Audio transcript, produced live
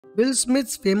Will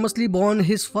Smith famously won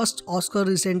his first Oscar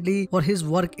recently for his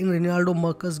work in Ronaldo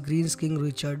Marcus Green's King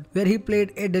Richard, where he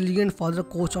played a diligent father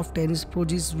coach of tennis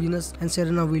prodigies Venus and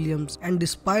Serena Williams. And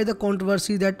despite the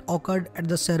controversy that occurred at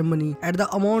the ceremony, at the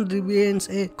amount remains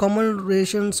a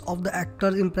commemoration of the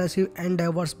actor's impressive and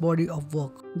diverse body of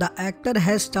work. The actor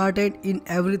has started in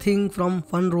everything from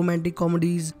fun romantic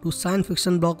comedies to science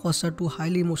fiction blockbuster to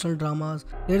highly emotional dramas.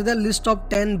 Here is the list of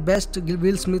 10 best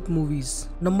Will Smith movies.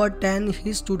 Number 10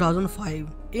 is 2005.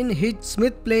 In Hitch,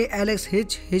 Smith plays Alex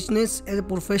Hitchens as a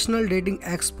professional dating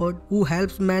expert who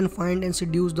helps men find and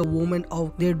seduce the woman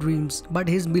of their dreams. But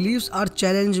his beliefs are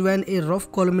challenged when a rough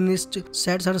columnist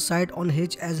sets her sight on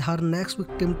Hitch as her next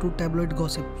victim to tabloid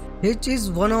gossip. Hitch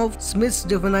is one of Smith's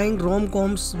defining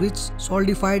rom-coms which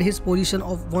solidified his position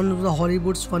of one of the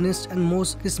Hollywood's funniest and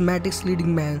most charismatic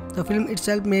leading men. The film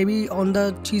itself may be on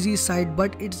the cheesy side,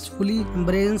 but it fully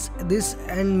embraces this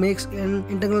and makes an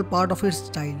integral part of its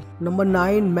style. Number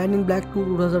 9. Men in Black 2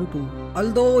 2002.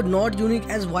 Although not unique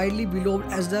as widely beloved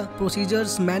as the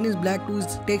procedures, Men in Black 2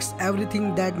 takes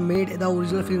everything that made the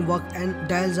original film work and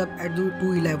dials up at the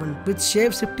 211. With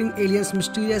shape-shifting aliens,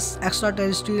 mysterious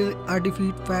extraterrestrial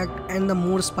artifact, and the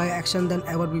more spy action than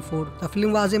ever before. The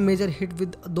film was a major hit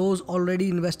with those already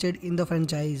invested in the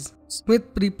franchise.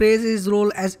 Smith reprised his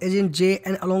role as Agent J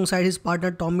and alongside his partner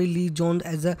Tommy Lee Jones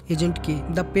as the Agent K.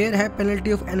 The pair have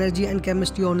plenty of energy and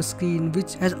chemistry on screen,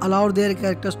 which has allowed their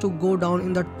characters to go down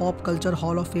in the pop culture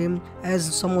hall of fame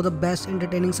as some of the best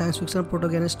entertaining science fiction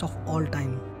protagonists of all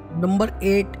time. Number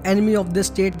 8. Enemy of the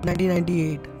State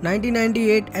 1998.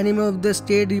 1998 Enemy of the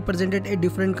State represented a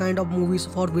different kind of movies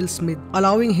for Will Smith,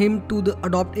 allowing him to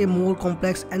adopt a more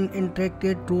complex and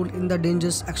intricate role in the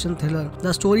dangerous action thriller.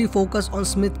 The story focused on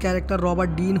Smith's character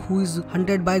Robert Dean, who is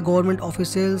hunted by government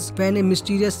officials when a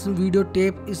mysterious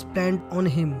videotape is planted on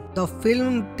him. The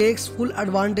film takes full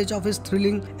advantage of his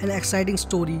thrilling and exciting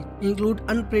story, include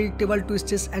unpredictable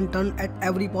twists and turns at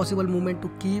every possible moment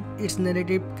to keep its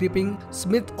narrative gripping.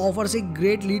 Smith offers a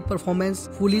great lead performance,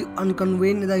 fully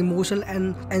conveying the emotional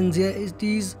and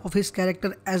anxieties of his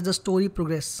character as the story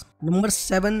progresses. Number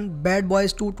 7. Bad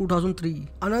Boys 2 2003.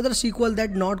 Another sequel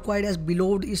that not quite as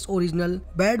beloved is original.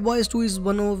 Bad Boys 2 is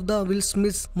one of the Will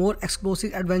Smith's more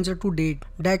explosive adventure to date.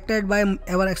 Directed by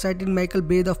ever-exciting Michael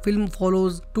Bay, the film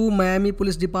follows two Miami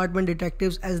Police Department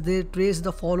detectives as they trace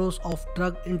the follows of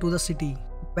drug into the city.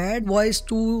 Bad Boys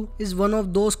 2 is one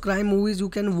of those crime movies you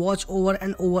can watch over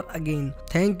and over again.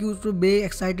 Thank you to Bay's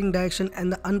exciting direction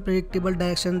and the unpredictable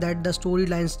direction that the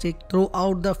storylines take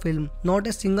throughout the film. Not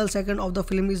a single second of the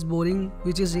film is boring,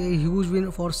 which is a huge win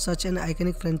for such an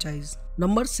iconic franchise.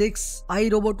 Number 6. I,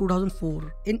 Robot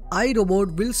 2004. In I,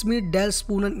 Robot, Will Smith Del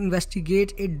Spooner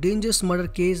investigates a dangerous murder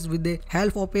case with the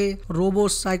help of a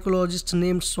robot psychologist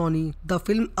named Sonny. The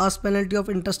film asks plenty of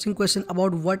interesting questions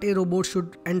about what a robot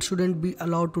should and shouldn't be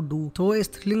allowed to do, through a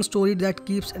thrilling story that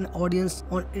keeps an audience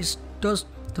on its toes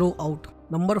throughout.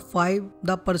 Number 5.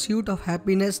 The Pursuit of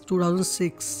Happiness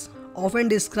 2006. Often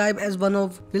described as one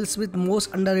of Will Smith's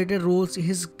most underrated roles,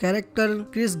 his character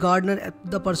Chris Gardner at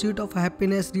The Pursuit of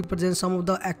Happiness represents some of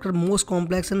the actor's most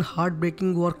complex and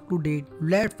heartbreaking work to date.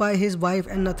 Led by his wife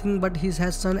and nothing but his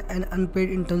son an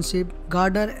unpaid internship,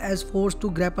 Gardner is forced to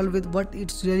grapple with what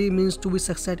it really means to be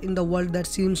success in the world that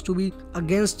seems to be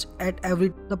against at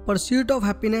every. The Pursuit of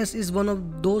Happiness is one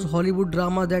of those Hollywood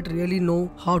dramas that really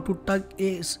know how to tug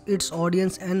its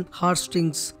audience and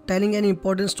heartstrings, telling an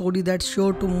important story that's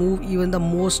sure to move even the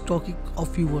most stoic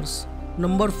of viewers.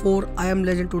 Number 4. I Am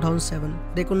Legend 2007.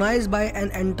 Recognized by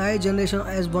an entire generation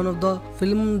as one of the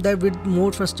films that with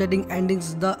more frustrating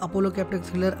endings, the apocalyptic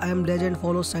thriller I Am Legend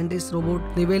follows scientist robot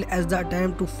Rebel as the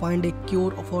attempt to find a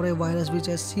cure for a virus which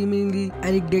has seemingly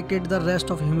annihilated the rest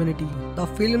of humanity. The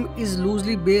film is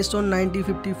loosely based on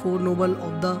 1954 novel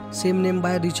of the same name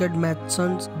by Richard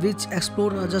Matheson, which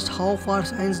explores just how far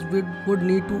science would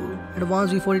need to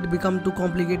advance before it becomes too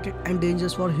complicated and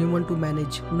dangerous for humans to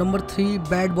manage. Number 3.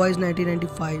 Bad Boys 1995.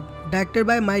 Directed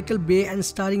by Michael Bay and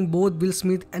starring both Will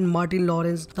Smith and Martin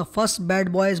Lawrence, the first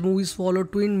Bad Boys movies follow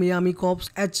twin Miami cops,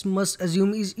 as must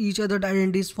assume is each other's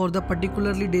identities for the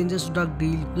particularly dangerous drug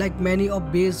deal. Like many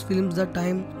of Bay's films at the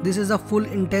time, this is a full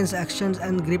intense actions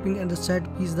and gripping and the set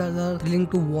piece that are thrilling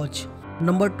to watch.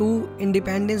 Number 2.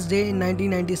 Independence Day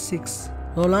 1996.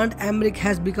 Roland Emmerich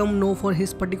has become known for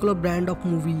his particular brand of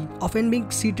movie, often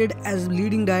being cited as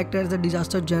leading director as the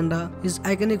disaster genre. His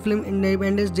iconic film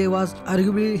Independence Day was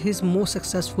arguably his most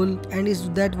successful and is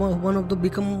that one of the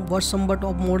become was somewhat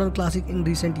of modern classic in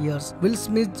recent years. Will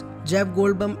Smith, Jeff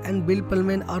Goldblum and Bill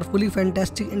Pullman are fully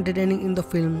fantastic entertaining in the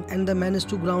film, and they manage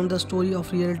to ground the story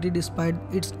of reality despite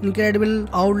its incredible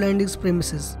outlandish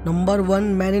premises. Number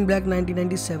 1, Man in Black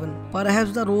 1997.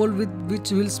 Perhaps the role with which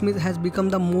Will Smith has become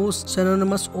the most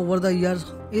synonymous over the years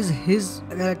is his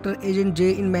character Agent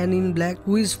J in Man in Black,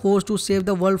 who is forced to save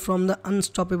the world from the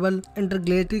unstoppable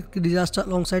intergalactic disaster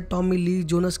alongside Tommy Lee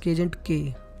Jonas' Agent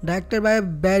K. Directed by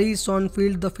Barry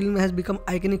Sonnenfeld, the film has become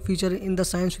an iconic feature in the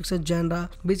science fiction genre,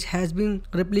 which has been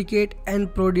replicated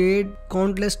and parodied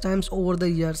countless times over the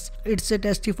years. It's a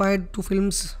testified to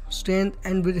film's strength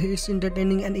and with its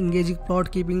entertaining and engaging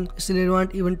plot keeping it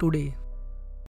relevant even today.